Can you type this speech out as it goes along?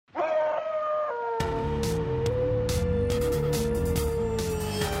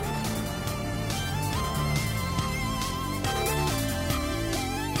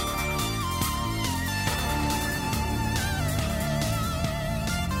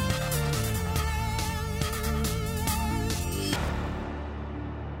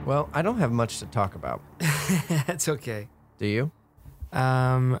Well, I don't have much to talk about. That's okay. Do you?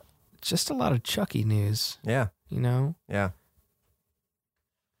 Just a lot of Chucky news, Yeah. you know? Yeah.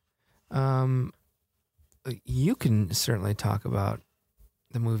 You can certainly talk about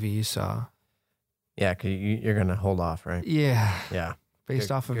the movie you saw. Yeah, because you're going to hold off, right? Yeah. Yeah. Based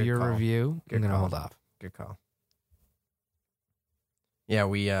Good- off of good your call. review, Good I'm going to call. hold off. Good call.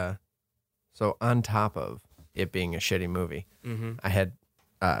 Yeah, so on top of it being a shitty movie, Mm-hmm. I had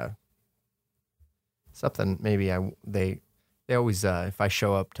something maybe they always if I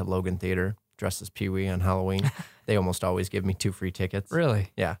show up to Logan Theater dressed as Pee-wee on Halloween, they almost always give me 2 free tickets.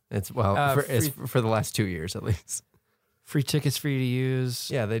 Really? Yeah, it's for the last 2 years at least. Free tickets for you to use.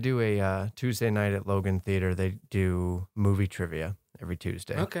 Yeah, they do a Tuesday night at Logan Theater. They do movie trivia every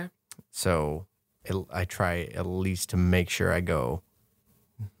Tuesday. Okay. So I try at least to make sure I go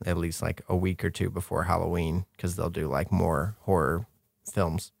at least like a week or 2 before Halloween because they'll do like more horror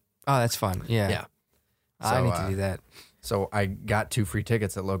films. Oh, that's fun. Yeah. Yeah. I So, need to do that. So I got 2 free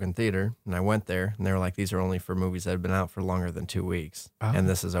tickets at Logan Theater, and I went there, and they were like, these are only for movies that have been out for longer than 2 weeks. Oh. And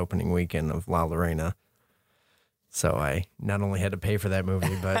this is opening weekend of La Lorena. So I not only had to pay for that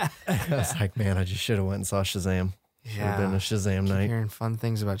movie, but I was like, man, I just should have went and saw Shazam. Should have been a Shazam Keep night. hearing fun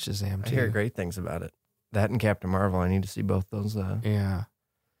things about Shazam, I too. hear great things about it. That and Captain Marvel. I need to see both those Yeah.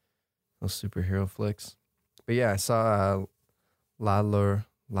 those superhero flicks. But yeah, I saw La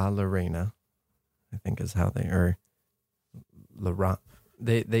Lorena, I think is how they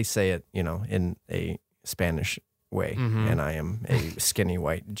say it, in a Spanish way, Mhm. and I am a skinny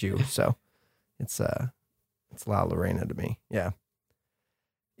white Jew, so it's La Lorena to me. Yeah.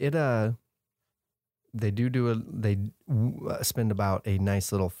 They spend about a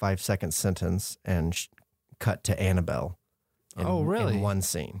nice little 5-second sentence and cut to Annabelle. Oh, really? In one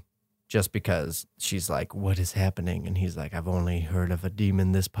scene, just because she's like, "What is happening?" And he's like, "I've only heard of a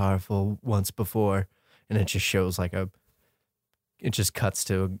demon this powerful once before," and it just shows it just cuts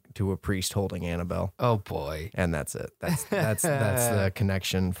to a priest holding Annabelle, Oh, boy. and that's it. That's the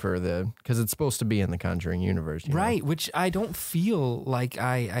connection because it's supposed to be in the Conjuring universe, you know? Right, which I don't feel like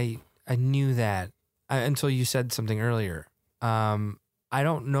I knew that until you said something earlier. I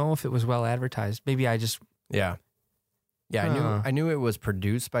don't know if it was well advertised. Maybe I just... Yeah. Yeah, Huh. I knew it was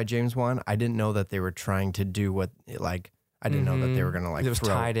produced by James Wan. I didn't know that they were trying to do I didn't know that they were going to It was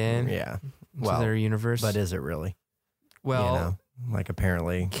tied in Yeah. to their universe. But is it really? Well,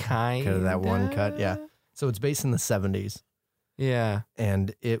 Apparently kind because of that one cut. Yeah. So it's based in the 70s, Yeah.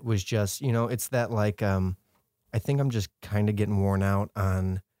 and it was just, it's that I think I'm just kind of getting worn out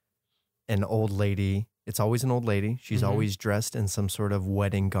on an old lady. It's always an old lady. She's Mhm. always dressed in some sort of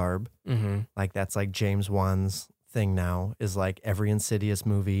wedding garb. Mm-hmm. Like that's like James Wan's thing now is like every Insidious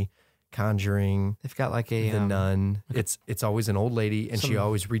movie, Conjuring, They've got like a... The Nun. It's always an old lady, and she Some-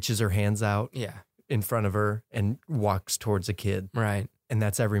 always reaches her hands out Yeah. in front of her and walks towards a kid. Right. And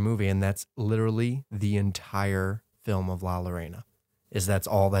that's every movie, and that's literally the entire film of La Lorena. That's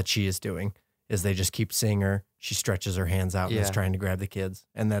all that she is doing. Is they just keep seeing her. She stretches her hands out and is Yeah. trying to grab the kids,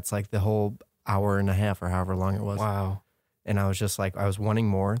 and that's like the whole hour and a half or however long it was. Wow. And I was just like, I was wanting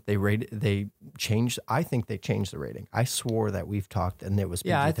more. They changed. I think they changed the rating. I swore that we've talked and it was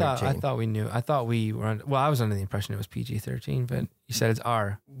PG-13. Yeah, I thought we knew. I thought we were... I was under the impression it was PG-13, but you said it's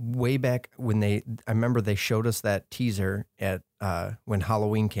R. Way back when I remember they showed us that teaser at when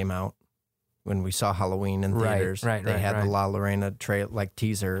Halloween came out, when we saw Halloween in theaters. Right, they had right. the La Lorena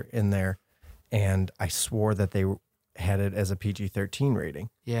teaser in there, and I swore that they had it as a PG-13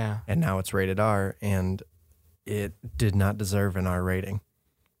 rating, Yeah. and now it's rated R, and it did not deserve an R rating.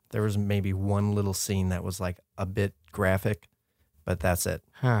 There was maybe one little scene that was like a bit graphic, but that's it.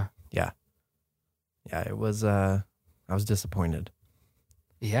 Huh. Yeah, it was. I was disappointed.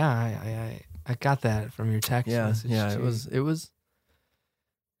 Yeah, I got that from your text message. Yeah, too. it was,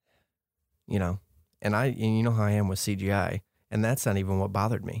 and you know how I am with CGI, and that's not even what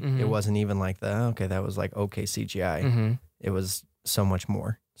bothered me. Mhm. It wasn't even like that was like okay CGI. Mhm. It was so much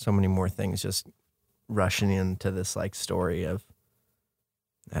more, so many more things just rushing into this like story of,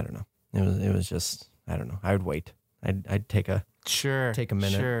 I don't know. It was just, I don't know. I would wait. I'd take a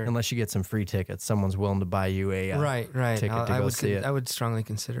minute, Sure. unless you get some free tickets. Someone's willing to buy you a Right. ticket to I go would see it. I would strongly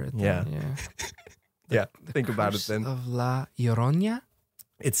consider it. Then. Yeah. Yeah. Think about it Curse then. Of La Llorona.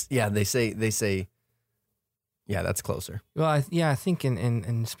 It's they say. Yeah, that's closer. Well, I think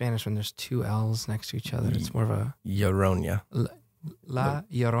in Spanish when there's 2 L's next to each other, it's more of a Llorona. La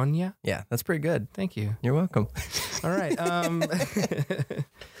Llorona. Yeah, that's pretty good. Thank you. You're welcome. All right.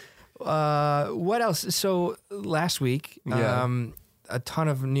 What else? So last week, Yeah. a ton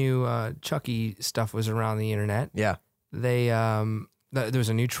of new Chucky stuff was around the internet. Yeah. They there was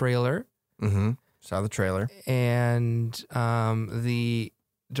a new trailer, Mm-hmm. Saw the trailer. and the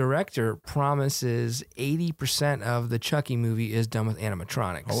director promises 80% of the Chucky movie is done with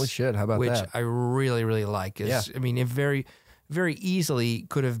animatronics. Holy shit! How about which that? I really, really like. Yeah. I mean, it very, very easily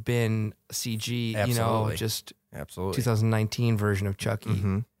could have been CG, Absolutely. just Absolutely. 2019 version of Chucky.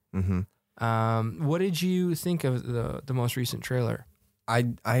 Mm-hmm. Mm-hmm. What did you think of the most recent trailer?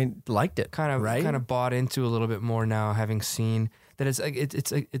 I liked it. Kind right? of bought into a little bit more now, having seen that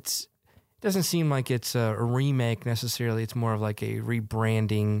it doesn't seem like it's a remake necessarily. It's more of like a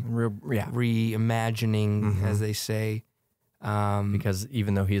rebranding, reimagining, Mhm. as they say. Because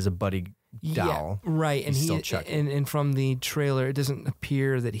even though he is a buddy doll, yeah, right, and he's still Chucky. and from the trailer, it doesn't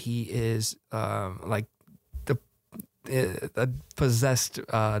appear that he is like a possessed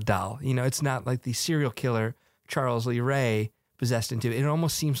doll. It's not like the serial killer Charles Lee Ray possessed into it. It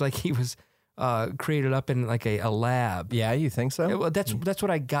almost seems like he was created up in like a lab. yeah, you think so? Well, that's what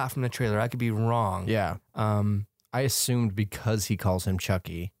I got from the trailer. I could be wrong. Yeah. I assumed because he calls him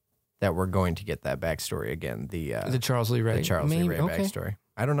Chucky that we're going to get that backstory again. The Charles Lee Ray. Lee Ray okay. backstory.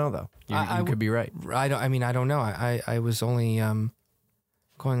 I don't know though. You I could be right. I don't know. I was only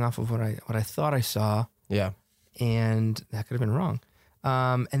going off of what I thought I saw, Yeah. and that could have been wrong.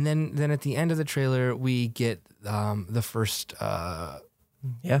 And then at the end of the trailer, we get the first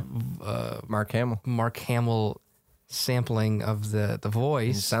Mark Hamill. Mark Hamill sampling of the It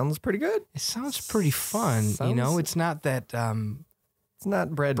voice. sounds pretty good. It sounds pretty fun. Sounds- It's not that It's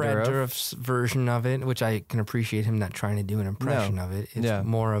not Brad Brad Dourif. Dourif's version of it, which I can appreciate him not trying to do an impression of it. It's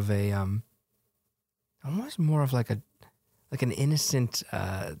more of a almost more of like an innocent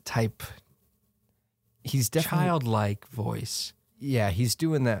type He's definitely childlike voice. Yeah, he's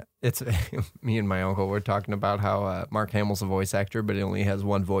doing that. It's me and my uncle were talking about how Mark Hamill's a voice actor, but he only has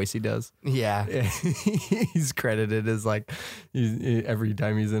one voice he does. Yeah. He's credited as like every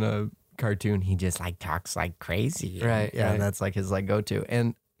time he's in a cartoon, he just like talks like crazy. Right, Yeah, right. and that's like his like go-to.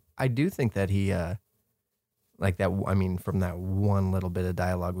 And I do think that he like that. I mean, from that one little bit of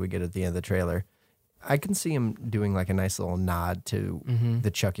dialogue we get at the end of the trailer, I can see him doing like a nice little nod to Mm-hmm.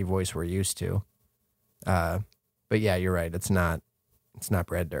 the Chucky voice we're used to. But yeah, you're right. It's not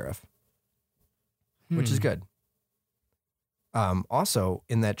Brad Dourif, which is good. Also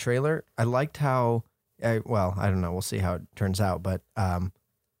in that trailer, I liked how, I don't know. We'll see how it turns out, but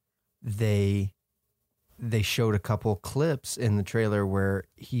they showed a couple clips in the trailer where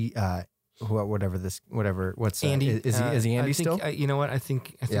he, what's Andy. is he Andy I think, still? you know what? I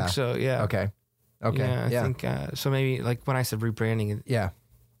think Yeah. so. Yeah. Okay. Yeah, I Yeah. think so. Maybe like when I said rebranding. Yeah.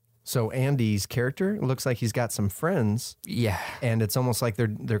 So Andy's character looks like he's got some friends, Yeah. and it's almost like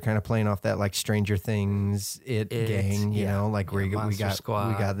they're kind of playing off that like Stranger Things gang, you know, like we Monster got Squad.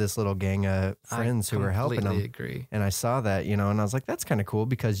 we got this little gang of friends who are helping I him. agree. And I saw that, and I was like, that's kind of cool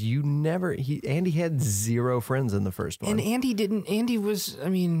because Andy had 0 friends in the first one. And Andy was, I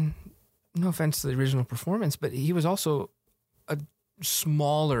mean, no offense to the original performance, but he was also a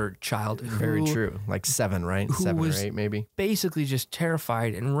smaller child. Very who true. Like 7, right? who 7 or was 8 maybe. Basically just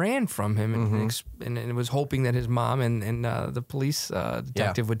terrified and ran from him and was hoping that his mom and the police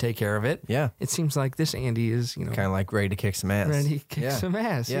detective would take care of it. Yeah. It seems like this Andy is, Kind of like ready to kick some ass. ready to kick Yeah. some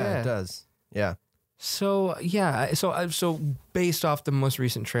ass. Yeah, it does. Yeah. So yeah, so based off the most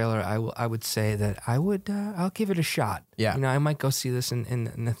recent trailer, I would say that I'll give it a shot. Yeah. I might go see this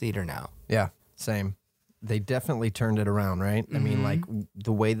in the theater now. Yeah, same. They definitely turned it around, right? I mean, like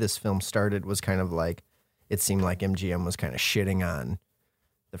the way this film started was kind of like, it seemed like MGM was kind of shitting on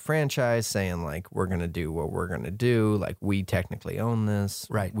the franchise, saying like, we're going to do what we're going to do. Like, we technically own this.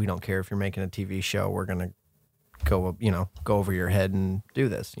 Right. We don't care if you're making a TV show. We're going to go over your head and do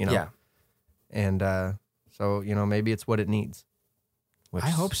this, Yeah. And so, maybe it's what it needs. Which, I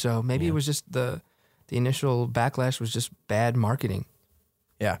hope so. Maybe it was just the initial backlash was just bad marketing.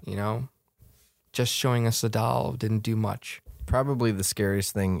 Yeah. Just showing us the doll didn't do much. Probably the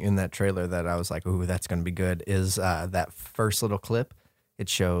scariest thing in that trailer that I was like, ooh, that's going to be good, is that first little clip. It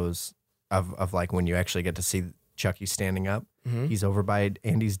shows of like when you actually get to see Chucky standing up. Mm-hmm. He's over by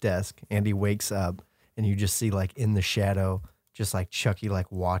Andy's desk. Andy wakes up, and you just see like in the shadow, just like Chucky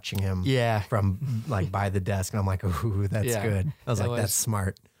like watching him Yeah. from like by the desk. And I'm like, ooh, that's Yeah. good. I was That like, that's was-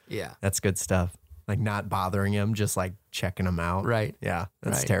 smart. Yeah. That's good stuff. Like not bothering him, just like checking him out. Right. Yeah,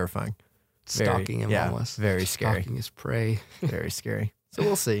 that's Right. terrifying. Very- Stalking him yeah, almost. very scary. Stalking his prey. Very scary. So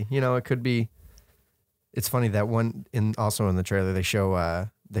we'll see. It could be. It's funny that also in the trailer they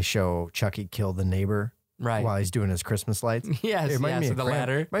show Chucky kill the neighbor Right. while he's doing his Christmas lights. Yes. It reminded me yes. of The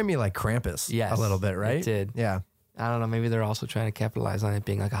ladder. Reminded me like Krampus. Yes, a little bit, right? it did. Yeah. I don't know. Maybe they're also trying to capitalize on it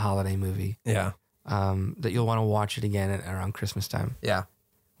being like a holiday movie. Yeah. that you'll want to watch it again around Christmas time, Yeah.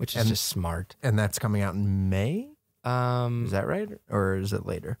 which is just smart. And that's coming out in May? Um, Is that right? Or is it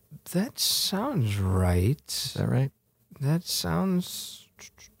later? that sounds right. Is that right? That sounds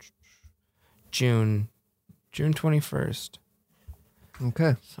June 21st.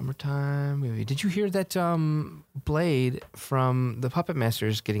 Okay. Summertime movie. Did you hear that Blade from the Puppet Master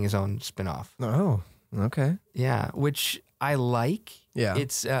is getting his own spin-off? Oh, okay. Yeah, which I like. Yeah.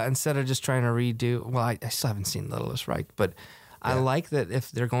 It's instead of just trying to redo. Well, I still haven't seen Littlest Reich, but I like that if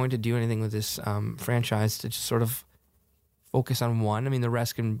they're going to do anything with this franchise, to just sort of focus on one. I mean, the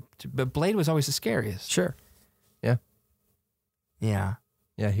rest can. But Blade was always the scariest. Sure. Yeah.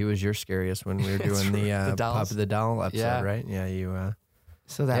 Yeah, he was your scariest when we were That's doing right. The the dolls. Pop of the Doll episode, Yeah. right? Yeah, you.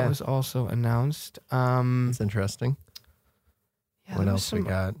 So that Yeah. was also announced. It's interesting. Yeah, What there else was we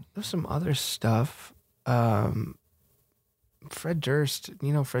got? There's some other stuff. Fred Durst,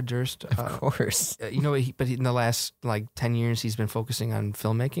 Fred Durst. Of course. But in the last 10 years, he's been focusing on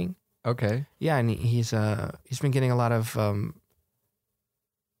filmmaking. Okay. Yeah, and he's been getting a lot of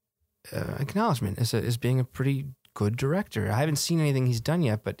acknowledgement as being a pretty good director. I haven't seen anything he's done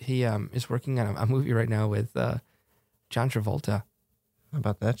yet, but he is working on a movie right now with John Travolta. How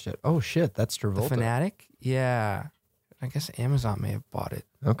about that shit? Oh shit, that's The Travolta. Fanatic. Yeah, I guess Amazon may have bought it.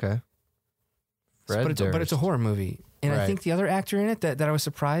 Okay. Fred but it's a Durst. horror movie, and I Right. think the other actor in it that I was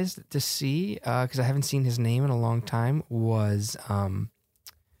surprised to see because I haven't seen his name in a long time was I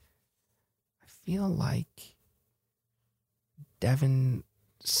feel like Devon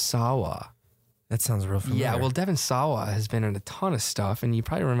Sawa. That sounds real familiar. Yeah, well, Devon Sawa has been in a ton of stuff, and you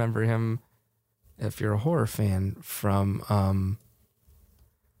probably remember him if you're a horror fan from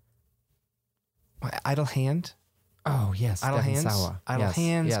Idle Hand. Oh yes, Idle Devon Hands, Sawa. Idle Yes,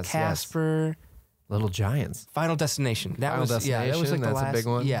 Hands, yes, yes. Casper, Little Giants. Final Destination. That Final was Destination. that was like the That's last a big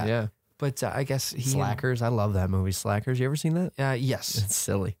one. Yeah, Yeah. but I guess he Slackers. I love that movie. Slackers. You ever seen that? Yes, It's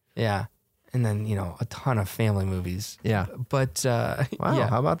silly. yeah, and then a ton of family movies. Yeah. But Wow. yeah,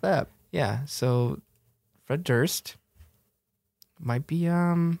 How about that? yeah. So Fred Durst might be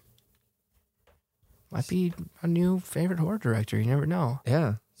a new favorite horror director. You never know.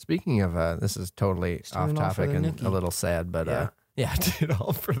 Yeah. Speaking of, this is totally Just doing off it all for topic the and nookie. a little sad, but Yeah. yeah, did it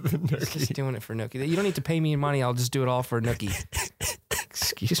all for the Just nookie. doing it for Nookie. You don't need to pay me money. I'll just do it all for Nookie.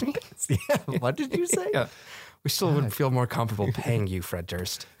 Excuse me? Yeah. What did you say? Yeah. We still would God. feel more comfortable paying you, Fred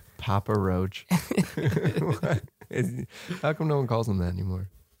Durst. Papa Roach. How come no one calls him that anymore?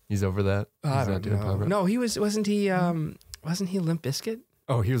 He's over that. I He's don't not doing know. Papa Roach? No, wasn't he Limp Bizkit?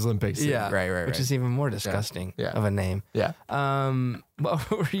 Oh, he was Limp Bizkit. Yeah. Right. Which is even more disgusting Yeah. of a name. yeah. What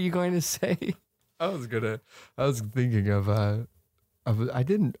were you going to say? I was thinking of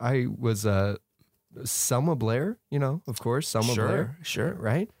Selma Blair, of course, Selma Blair. Sure.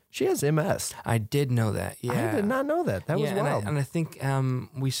 Right? She has MS. I did know that. Yeah. I did not know that. That was and wild. I think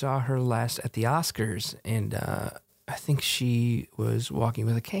we saw her last at the Oscars, and I think she was walking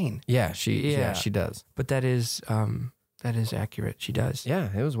with a cane. yeah, she Yeah. does. But that is accurate. She does. Yeah,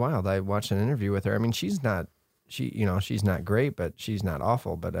 it was wild. I watched an interview with her. I mean, she's not great, but she's not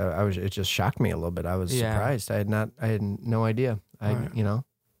awful. But it just shocked me a little bit. I was Yeah. surprised. I had no idea. Right.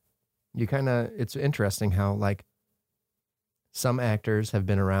 You kind of, it's interesting how like some actors have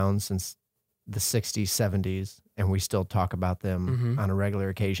been around since the 60s, 70s, and we still talk about them Mhm. on a regular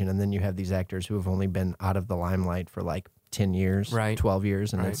occasion. And then you have these actors who have only been out of the limelight for like 10 years, Right. 12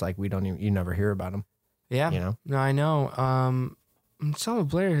 years. And Right. it's like, you never hear about them, Yeah. No, I know. Selma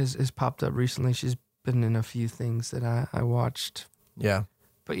Blair has popped up recently. She's been in a few things that I watched. Yeah.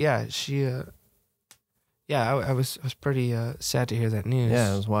 But yeah, she. I was pretty sad to hear that news.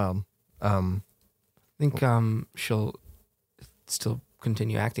 Yeah, it was wild. I think she'll still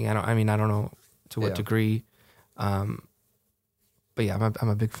continue acting. I don't know to what Yeah. degree. But yeah, I'm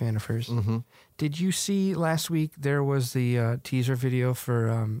a big fan of hers. Mm-hmm. Did you see last week there was the teaser video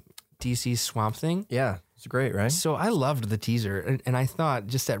for DC's Swamp Thing? Yeah, it's great, right? So I loved the teaser, and I thought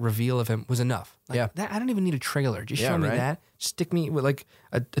just that reveal of him was enough. Yeah. I don't even need a trailer. Just Yeah, show me right? that. Just stick me with like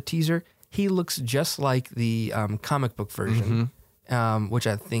a teaser. He looks just like the comic book version, which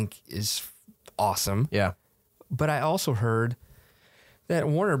I think is awesome. Yeah. But I also heard that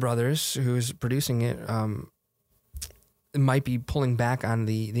Warner Brothers, who's producing it, might be pulling back on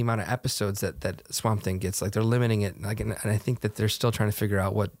the amount of episodes that Swamp Thing gets. Like they're limiting it. Like, and I think that they're still trying to figure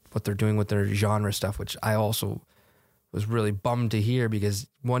out what they're doing with their genre stuff, which I also was really bummed to hear, because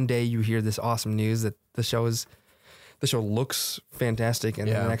one day you hear this awesome news that the show looks fantastic, and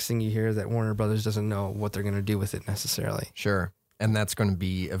then Yeah. the next thing you hear that Warner Brothers doesn't know what they're going to do with it necessarily. Sure. And that's going to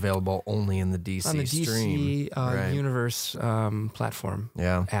be available only in the DC on the stream. DC Right. Universe platform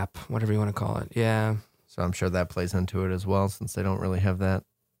Yeah. app, whatever you want to call it. Yeah. So I'm sure that plays into it as well, since they don't really have that,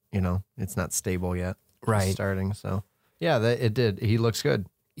 it's not stable yet. Just Right. starting. So yeah, it did. He looks good.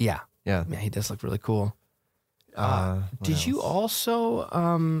 Yeah. Yeah. Yeah, he does look really cool. What Did you else?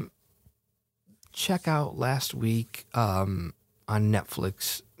 also check out last week on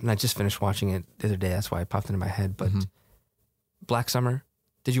Netflix? And I just finished watching it the other day. That's why it popped into my head. But Black Summer,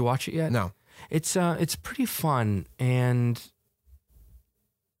 did you watch it yet? No. It's pretty fun, and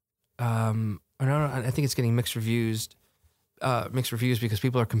I think it's getting mixed reviews. Mixed reviews because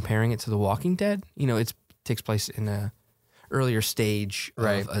people are comparing it to The Walking Dead. It takes place in a earlier stage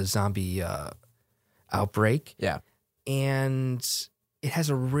Right. of a zombie outbreak. Yeah. And it has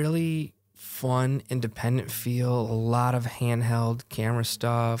a really fun, independent feel, a lot of handheld camera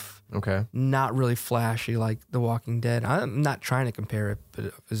stuff, Okay. not really flashy like The Walking Dead. I'm not trying to compare it, but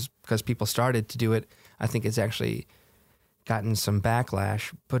it was because people started to do it. I think it's actually gotten some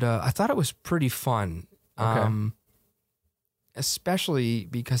backlash, but I thought it was pretty fun. Okay. Especially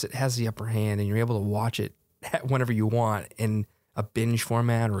because it has the upper hand and you're able to watch it whenever you want in a binge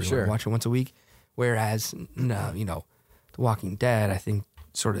format, or you Sure. want to watch it once a week. Whereas, no, The Walking Dead, I think,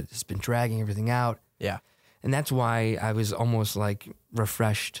 sort of has been dragging everything out. Yeah. And that's why I was almost like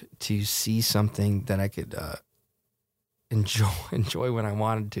refreshed to see something that I could enjoy when I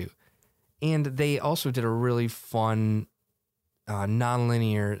wanted to. And they also did a really fun,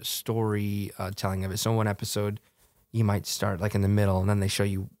 non-linear story telling of it. So one episode, you might start like in the middle, and then they show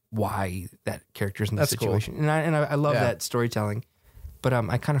you why that character's in the That's cool. situation. And I love Yeah. that storytelling. But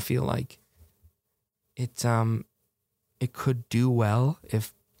I kind of feel like it could do well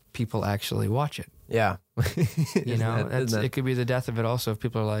if people actually watch it. Yeah. It could be the death of it also if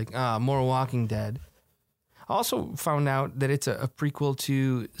people are like, more Walking Dead. I also found out that it's a prequel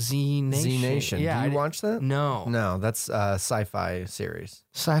to Z Nation. Z Nation. Yeah, Do you watch that? No. No, that's a sci-fi series.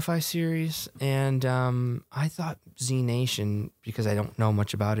 Sci-fi series. And I thought Z Nation, because I don't know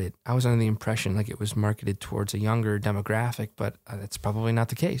much about it, I was under the impression like it was marketed towards a younger demographic, but that's probably not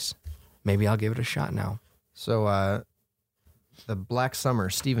the case. Maybe I'll give it a shot now. So the Black Summer,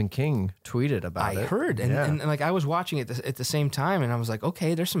 Stephen King tweeted about it. I heard, and like I was watching it at the same time, and I was like,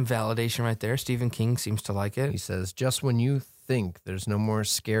 okay, there's some validation right there. Stephen King seems to like He it. says, just when you think there's no more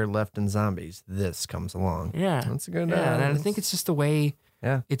scare left in zombies, this comes along. Yeah, That's a good. yeah, and I think it's just the way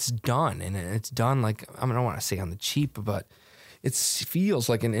Yeah. it's done, and it's done like, I don't want to say on the cheap, but it feels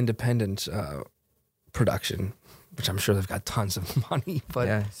like an independent production, which I'm sure they've got tons of money. But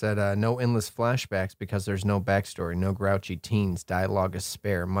Yeah, he said, no endless flashbacks because there's no backstory, no grouchy teens, dialogue is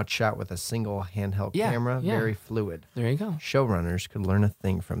spare, much shot with a single handheld Yeah, camera, yeah. very fluid. there you go. Showrunners could learn a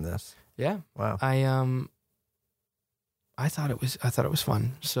thing from this. Yeah, Wow. I thought it was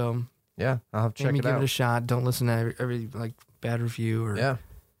fun. So Yeah, I'll have to check maybe it give out. it a shot. Don't listen to every like bad review or Yeah.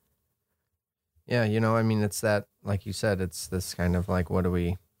 Yeah, I mean, it's that, like you said, it's this kind of like, what do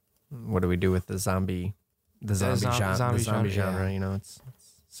we do with the zombie genre, yeah. it's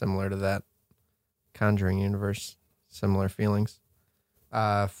similar to that Conjuring universe, similar feelings.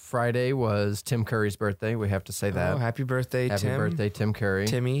 Friday was Tim Curry's birthday. We have to say that. Oh, happy birthday, Happy Tim. birthday, Tim Curry.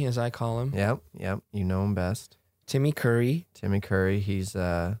 Timmy, as I call him. Yep. You know him best. Timmy Curry. Timmy Curry. He's,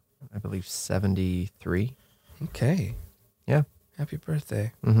 I believe, 73. Okay. Yeah. Happy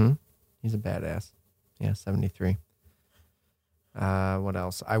birthday. Mm-hmm. He's a badass. Yeah, 73. What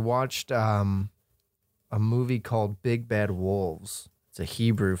else? I watched a movie called Big Bad Wolves. It's a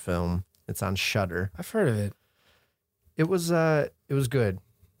Hebrew film. It's on Shudder. I've heard of it. It was good.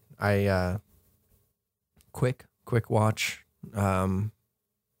 Quick watch.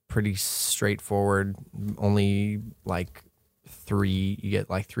 Pretty straightforward. Only like you get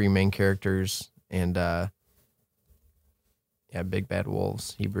like three main characters, and Big Bad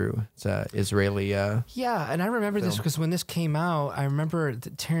Wolves, Hebrew. It's Israeli. Yeah, and I remember this film. because when this came out, I remember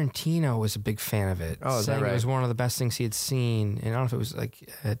that Tarantino was a big fan of it. Oh, is that saying right? It was one of the best things he had seen. And I don't know if it was like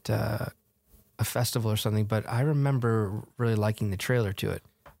at a festival or something, but I remember really liking the trailer to it.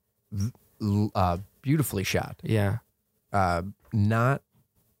 Beautifully shot. Yeah. Not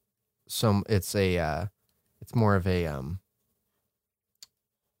some. It's more of a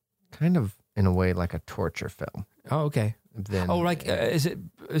kind of in a way like a torture film. Oh, okay. Than, Oh, like is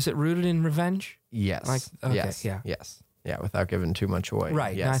it rooted in revenge? yes, like, okay, yes, yeah. yes, yeah. Without giving too much away,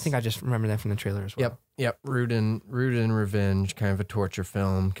 Right. Yes. No, I think I just remember that from the trailer as well. Yep. Rooted in revenge, kind of a torture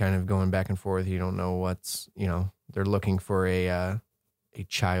film, kind of going back and forth. You don't know what's. They're looking for a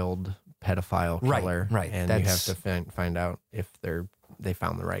child pedophile Right, killer, right. And you have to find out if they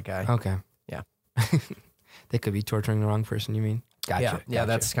found the right guy. Okay. Yeah. They could be torturing the wrong person, you mean? Gotcha. Yeah,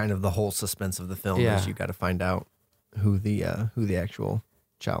 that's kind of the whole suspense of the film. Yeah. Is you got to find out who the actual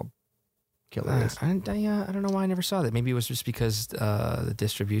child killer is. I don't know why I never saw that. Maybe it was just because the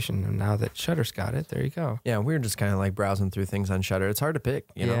distribution. And now that Shudder's got it, there you go. Yeah, we were just kind of like browsing through things on Shudder. It's hard to pick,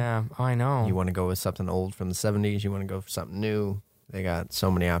 you know. Yeah, I know. You want to go with something old from the 70s. You want to go for something new. They got so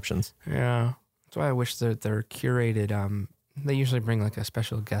many options. Yeah, that's why I wish that they're curated. They usually bring like a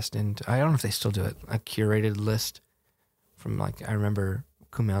special guest in. I don't know if they still do it. A curated list from like I remember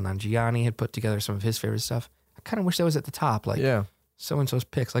Kumail Nanjiani had put together some of his favorite stuff. I kind of wish that was at the top, like Yeah. so and so's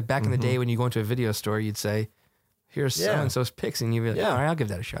picks. Like back in the day when you go into a video store, you'd say, "Here's so Yeah. and so's picks," and you'd be like, Yeah. "All right, I'll give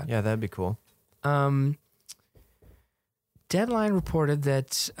that a shot." Yeah, that'd be cool. Deadline reported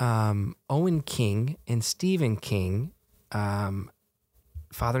that Owen King and Stephen King,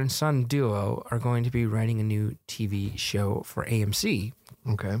 father and son duo, are going to be writing a new TV show for AMC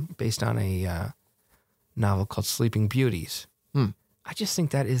Okay. based on a novel called Sleeping Beauties. I just think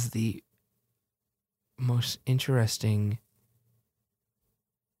that is the most interesting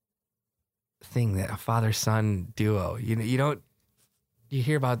thing, that a father-son duo. You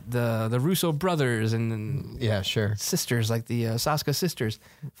hear about the Russo brothers and Yeah, sure. sisters, like the Saska sisters,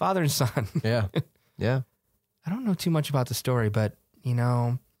 father and son. Yeah. Yeah. I don't know too much about the story, but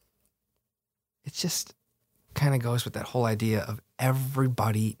it just kind of goes with that whole idea of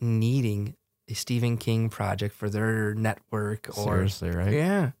everybody needing a Stephen King project for their network. Or Seriously, right?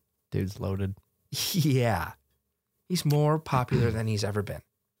 yeah, Dude's loaded. yeah, he's more popular than he's ever been.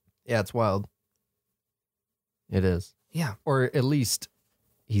 Yeah, it's wild. It is. Yeah, Or at least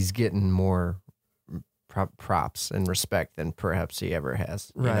he's getting more props and respect than perhaps he ever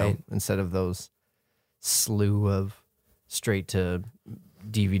has. you know? Right. Instead of those slew of straight to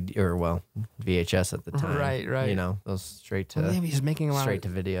DVD or VHS at the time. Right. You know, those straight to well, he's making a lot straight of to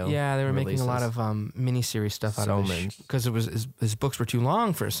video. Yeah, they were making a lot releases. of miniseries stuff out So of many. it because it was his books were too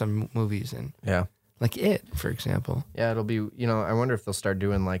long for some movies, and Yeah. like It, for example. Yeah, it'll be, I wonder if they'll start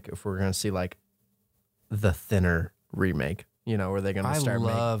doing like, if we're going to see like the Thinner remake, where they're going to I start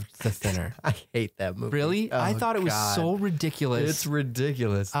loved The Thinner. I hate that movie. Really? I Oh, thought it was God. so ridiculous. It's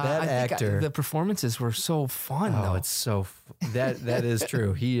ridiculous. That I think actor. the performances were so fun. Oh, though. it's so that is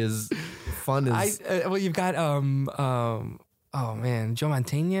true. He is fun as well, you've got oh man, Joe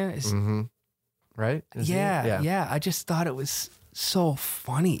Mantegna is right. Is he? yeah. I just thought it was so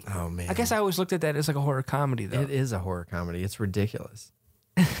funny. Oh man, I guess I always looked at that as like a horror comedy though. it is a horror comedy. It's ridiculous.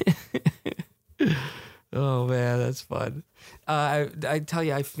 Oh man, that's fun. I tell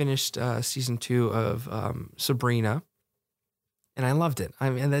you, I finished season 2 of Sabrina, and I loved it. I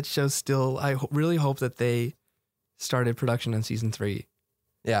mean, that show's still. I really hope that they started production on season 3,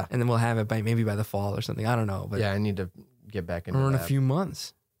 Yeah, and then we'll have it maybe by the fall or something. I don't know, but yeah. I need to get back into or in that. a few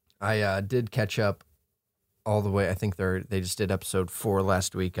months. I did catch up all the way. I think they just did episode 4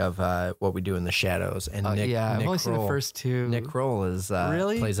 last week of What We Do in the Shadows, and Nick. Yeah, I've Nick only seen the Kroll- first 2. Nick Kroll is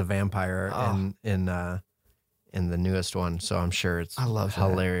Really? plays a vampire Oh. in the newest one, so I'm sure it's I love that.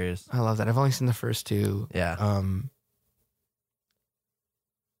 hilarious. I love that. I've only seen the first 2. Yeah.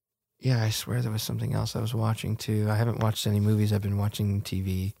 Yeah, I swear there was something else I was watching too. I haven't watched any movies. I've been watching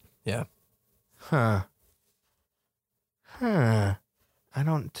TV. Yeah. Huh. I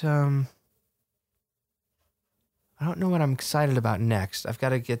don't know what I'm excited about next. I've got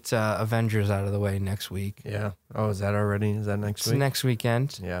to get Avengers out of the way next week. Yeah. Oh, is that already? Is that next It's week? next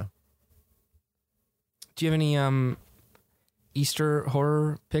weekend. Yeah. Do you have any Easter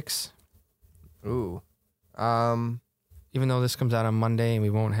horror picks? Ooh. Even though this comes out on Monday and we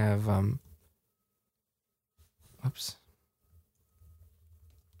won't have whoops.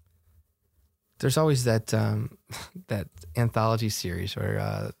 There's always that that anthology series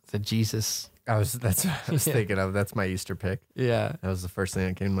where the Jesus. That's what I was Yeah. thinking of. That's my Easter pick. Yeah, That was the first thing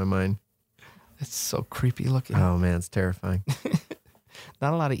that came to my mind. it's so creepy looking. Oh man, it's terrifying.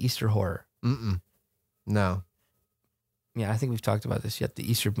 Not a lot of Easter horror. No. Yeah, I think we've talked about this yet. The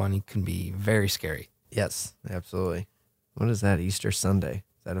Easter Bunny can be very scary. Yes, absolutely. What is that? Easter Sunday.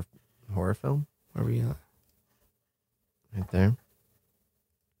 Is that a horror film? Where were you? Right there.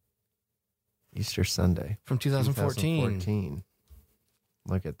 Easter Sunday. From 2014. 2014.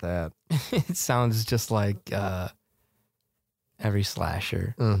 Look at that. It sounds just like every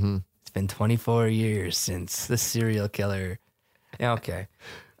slasher. Mm-hmm. It's been 24 years since the serial killer. Yeah, okay.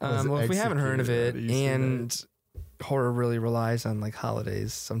 Was Well, if we haven't heard of it, executed on Easter and horror really relies on like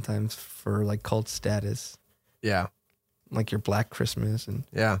holidays sometimes for like cult status, Yeah. like your Black Christmas and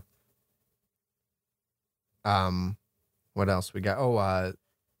Yeah. What else we got? Oh,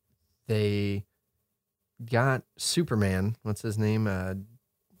 they got Superman. What's his name? Henry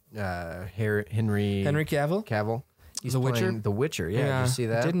Henry Cavill. Cavill. He's The Witcher? playing The Witcher. Yeah, did you see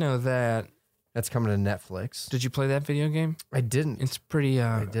that? I did know that. That's coming to Netflix. Did you play that video game? I didn't. It's pretty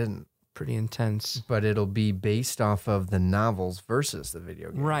I didn't. pretty intense. But it'll be based off of the novels versus the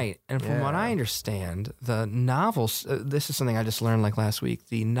video game. Right. And from what Yeah. I understand, the novels, this is something I just learned like last week.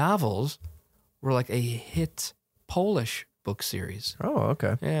 The novels were like a hit Polish book series. Oh,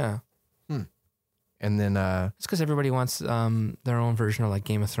 okay. Yeah. And then It's because everybody wants their own version of like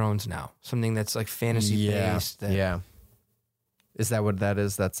Game of Thrones now. Something that's like fantasy based. That, yeah. Is that what that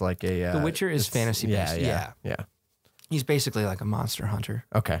is? That's like a The Witcher is it's- fantasy based. Yeah. He's basically like a monster hunter.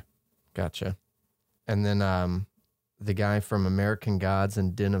 Okay. Gotcha. And then the guy from American Gods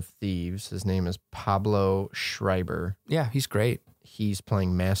and Den of Thieves, his name is Pablo Schreiber. Yeah, he's great. He's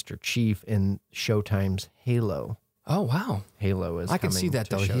playing Master Chief in Showtime's Halo. Oh, wow. Halo is I can see coming that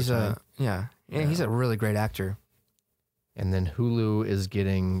to though. He's Showtime. he's a really great actor. And then Hulu is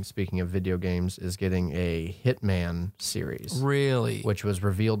getting, speaking of video games, is getting a Hitman series, Really? which was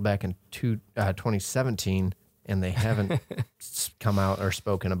revealed back in 2017, and they haven't come out or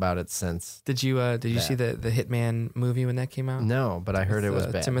spoken about it since. Did you see the Hitman movie when that came out? No, but I heard it was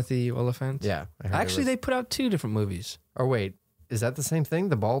bad. Timothy Olyphant. Yeah, I heard Actually, it was, they put out 2 different movies. Or wait, is that the same thing?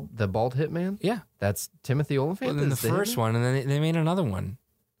 The bald Hitman? Yeah. That's Timothy Olyphant. Well, then the is first Hitman? one, and then they made another one.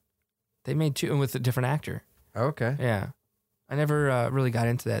 They made 2 with a different actor. Okay, Yeah. I never really got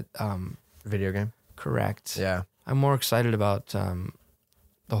into that. video game. Correct. Yeah. I'm more excited about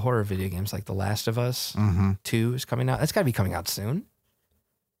the horror video games like The Last of Us Mm-hmm. 2 is coming out. That's got to be coming out soon.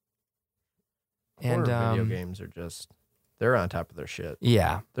 Horror And video games are they're on top of their shit.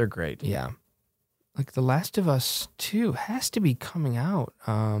 Yeah. They're great. Yeah. Like The Last of Us 2 has to be coming out.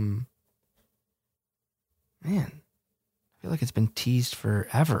 Man, I feel like it's been teased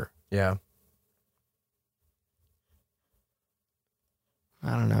forever. Yeah.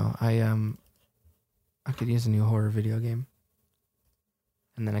 I don't know. I could use a new horror video game.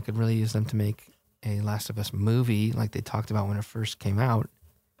 And then I could really use them to make a Last of Us movie like they talked about when it first came out.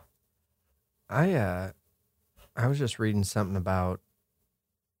 I was just reading something about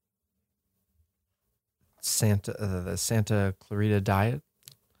the Santa Clarita Diet.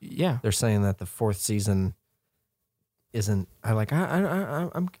 Yeah. They're saying that the 4th season isn't.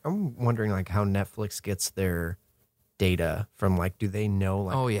 I'm wondering like how Netflix gets their data from. Like, do they know?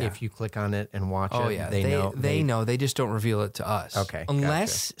 Like, Oh, yeah. if you click on it and watch Oh it, yeah, they know. They know. They just don't reveal it to us. Okay,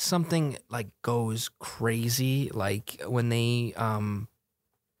 unless something like goes crazy, like when they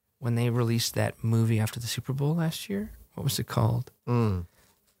released that movie after the Super Bowl last year. What was it called? Mm.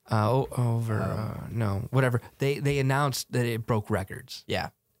 No, whatever. They announced that it broke records. Yeah.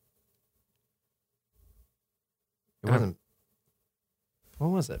 It Um, wasn't. What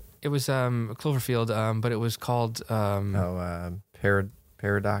was it? It was Cloverfield, but it was called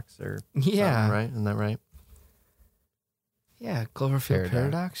Paradox or yeah, something, right? Isn't that right? yeah, Cloverfield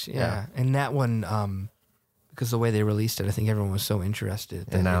Paradox. Yeah. And that one, because the way they released it, I think everyone was so interested.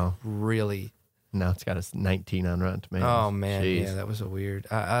 That And now- it really. Now it's got a 19 on Rotten Tomatoes. Oh man, Jeez. yeah, that was a weird.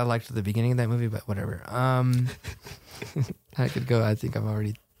 I liked the beginning of that movie, but whatever. I could go. I think I've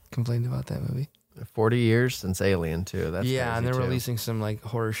already complained about that movie. 40 years since Alien too. That's yeah, and crazy, they're too. releasing some like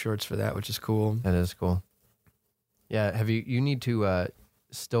horror shorts for that, which is cool. That is cool. Yeah, have you need to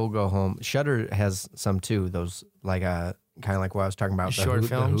still go home. Shudder has some too. Those like kind of like what I was talking about. Short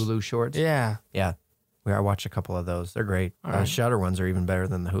films? the Hulu shorts. Yeah. Yeah. I watched a couple of those. They're great. All The right. Shudder ones are even better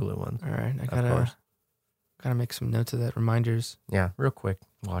than the Hulu ones. All right, I Of course. gotta make some notes of that. Reminders. Yeah, real quick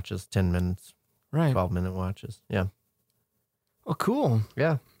watches, 10 minutes, Right. 12-minute watches. Yeah. Well, cool.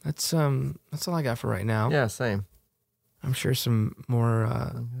 Yeah. That's all I got for right now. Yeah, same. I'm sure some more.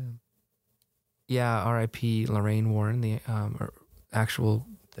 Yeah. R.I.P. Lorraine Warren, the actual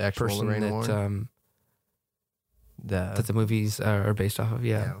The actual person Lorraine that Warren. that the movies are based off of.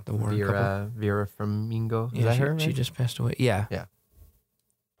 Yeah, the Warren couple. Vera from Mingo. Is Yeah, that she, her? she right? just passed away. Yeah.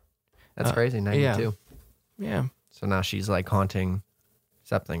 That's crazy. 92. Yeah. So now she's like haunting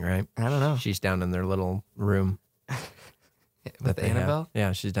something, right? I don't know. She's down in their little room. With they have. Annabelle?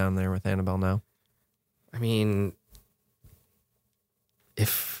 Yeah, she's down there with Annabelle now. I mean,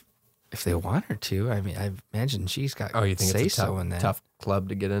 if they want her to, I mean, I imagine she's got Oh, you think say it's a so in that. tough club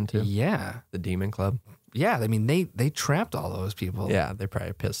to get into? Yeah. The Demon Club? Yeah. I mean, they trapped all those people. Yeah, they're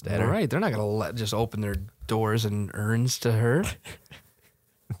probably pissed at All her. right. They're not going to just open their doors and urns to her.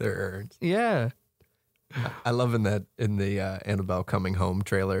 They're urns. Yeah. I love in the Annabelle Coming Home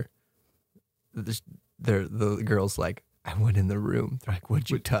trailer. The girl's like, I went in the room. They're like, what'd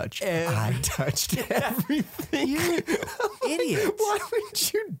you touch? I touched everything. You idiot. Why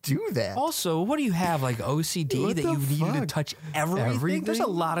would you do that? Also, what do you have, like OCD What that the you needed to fuck? touch everything? There's a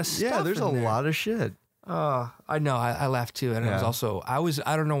lot of stuff. Yeah, there's in a there. lot of shit. I know. I laughed too, and Yeah.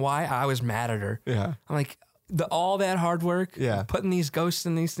 I don't know why I was mad at her. Yeah. I'm like, all that hard work, Yeah. putting these ghosts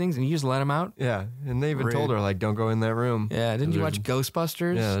in these things, and you just let them out. Yeah. And they even Rude. told her, like, don't go in that room. Yeah, didn't you There's- watch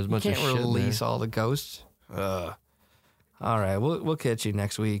Ghostbusters? Yeah, there's a bunch you of can't shit in release all the ghosts. All right, we'll catch you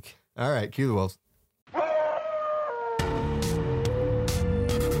next week. All right. Cue the wolves.